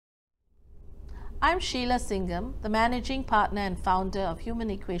I'm Sheila Singham, the Managing Partner and Founder of Human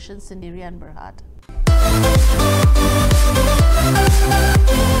Equations Sendiri and Berhad.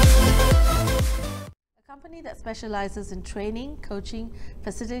 A company that specializes in training, coaching,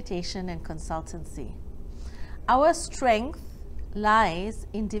 facilitation and consultancy. Our strength lies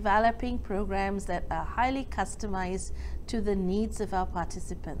in developing programs that are highly customized to the needs of our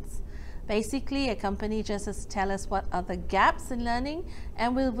participants. Basically, a company just has to tell us what are the gaps in learning,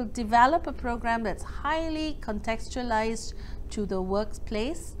 and we will develop a program that's highly contextualized to the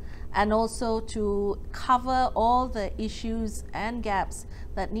workplace and also to cover all the issues and gaps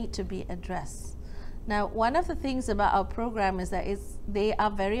that need to be addressed. Now, one of the things about our program is that they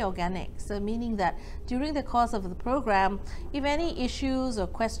are very organic. So meaning that during the course of the program, if any issues or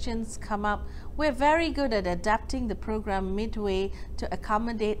questions come up, we're very good at adapting the program midway to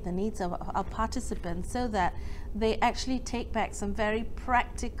accommodate the needs of our participants so that they actually take back some very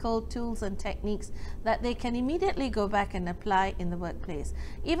practical tools and techniques that they can immediately go back and apply in the workplace.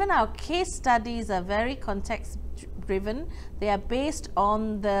 Even our case studies are very context driven. They are based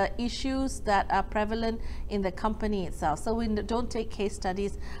on the issues that are prevalent in the company itself. So we don't take case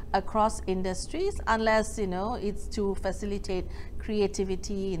studies across industries unless, it's to facilitate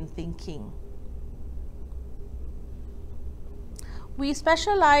creativity in thinking. We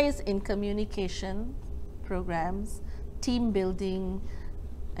specialize in communication programs, team building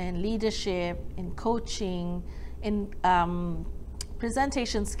and leadership, in coaching, in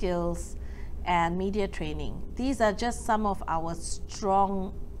presentation skills and media training. These are just some of our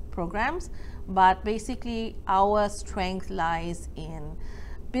strong programs, but basically our strength lies in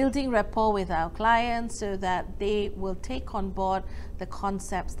building rapport with our clients so that they will take on board the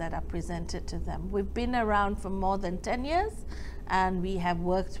concepts that are presented to them. We've been around for more than 10 years and we have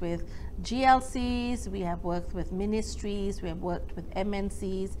worked with GLCs, we have worked with ministries, we have worked with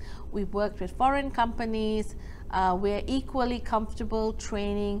MNCs, we've worked with foreign companies. We're equally comfortable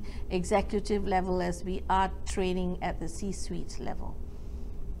training executive level as we are training at the C-suite level.